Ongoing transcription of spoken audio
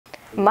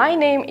My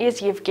name is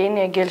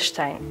Evgeniia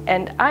Gilshtein,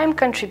 and I am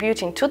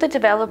contributing to the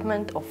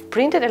development of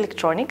printed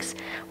electronics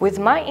with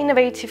my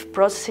innovative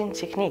processing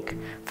technique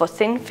for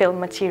thin film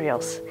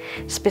materials,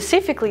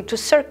 specifically to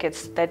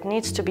circuits that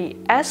needs to be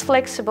as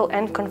flexible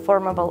and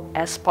conformable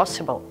as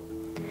possible.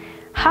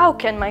 How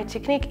can my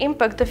technique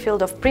impact the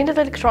field of printed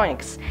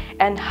electronics,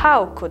 and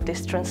how could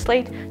this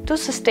translate to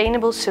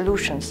sustainable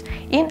solutions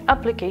in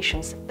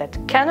applications that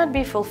cannot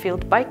be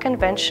fulfilled by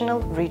conventional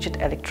rigid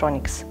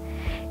electronics?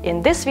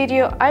 In this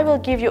video, I will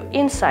give you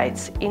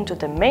insights into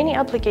the many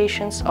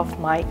applications of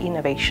my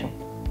innovation.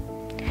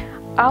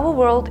 Our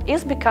world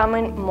is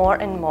becoming more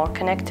and more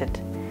connected.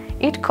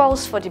 It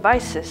calls for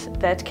devices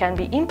that can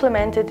be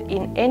implemented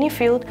in any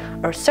field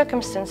or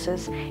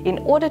circumstances in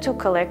order to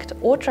collect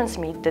or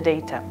transmit the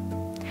data.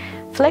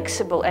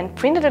 Flexible and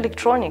printed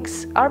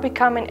electronics are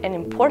becoming an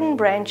important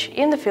branch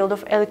in the field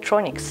of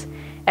electronics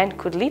and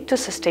could lead to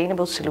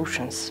sustainable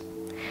solutions.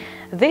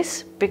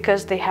 This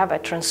because they have a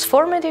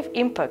transformative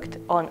impact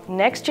on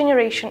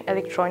next-generation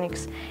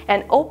electronics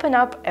and open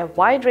up a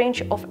wide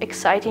range of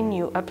exciting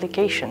new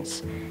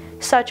applications,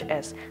 such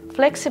as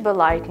flexible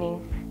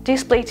lighting,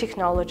 display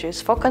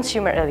technologies for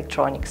consumer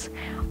electronics,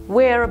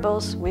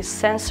 wearables with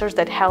sensors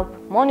that help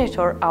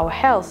monitor our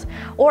health,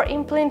 or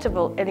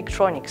implantable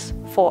electronics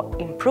for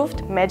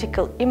improved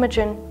medical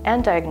imaging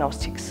and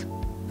diagnostics.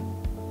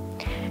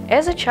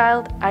 As a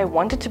child, I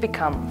wanted to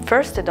become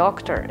first a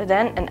doctor,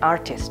 then an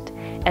artist.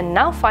 And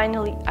now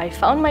finally, I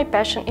found my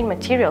passion in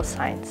material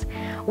science,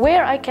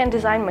 where I can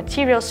design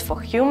materials for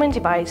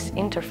human-device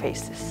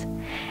interfaces.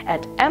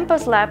 At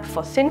Empa's lab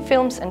for thin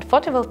films and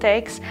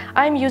photovoltaics,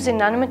 I am using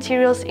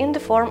nanomaterials in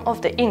the form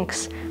of the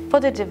inks for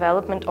the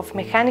development of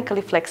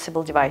mechanically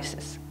flexible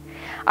devices.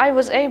 I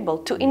was able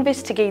to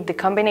investigate the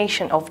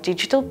combination of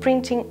digital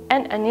printing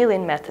and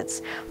annealing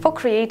methods for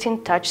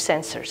creating touch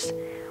sensors,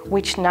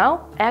 which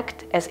now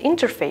act as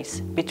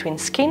interface between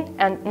skin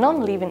and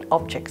non-living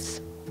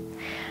objects.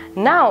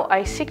 Now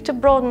I seek to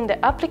broaden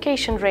the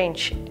application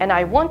range, and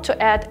I want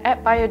to add a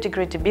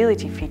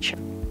biodegradability feature.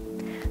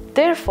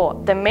 Therefore,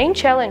 the main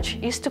challenge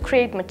is to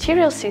create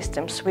material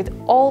systems with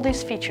all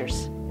these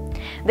features.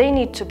 They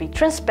need to be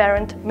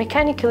transparent,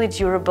 mechanically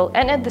durable,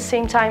 and at the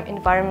same time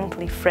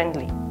environmentally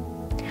friendly.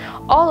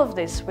 All of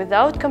this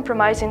without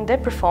compromising the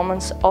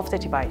performance of the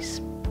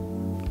device.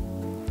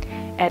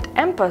 At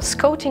Empa's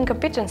Coating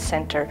Competence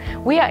Center,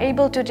 we are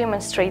able to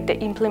demonstrate the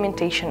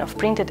implementation of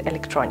printed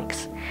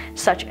electronics,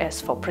 such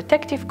as for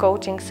protective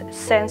coatings,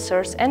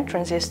 sensors and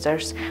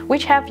transistors,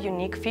 which have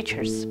unique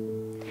features.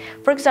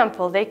 For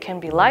example, they can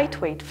be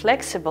lightweight,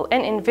 flexible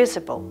and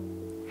invisible.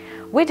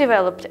 We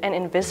developed an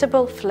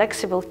invisible,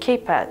 flexible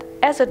keypad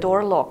as a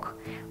door lock,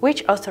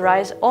 which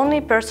authorizes only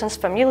persons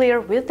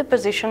familiar with the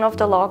position of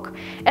the lock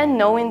and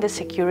knowing the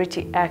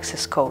security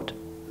access code.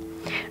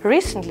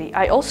 Recently,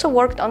 I also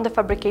worked on the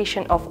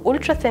fabrication of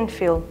ultra-thin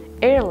film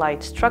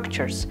air-light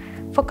structures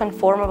for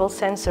conformable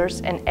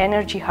sensors and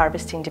energy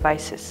harvesting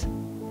devices.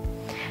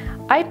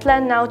 I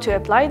plan now to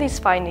apply these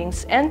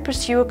findings and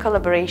pursue a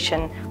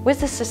collaboration with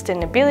the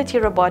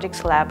Sustainability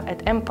Robotics Lab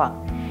at Empa,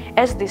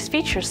 as these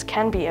features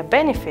can be a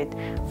benefit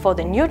for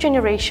the new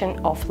generation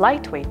of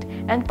lightweight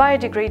and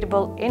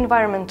biodegradable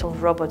environmental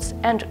robots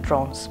and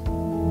drones.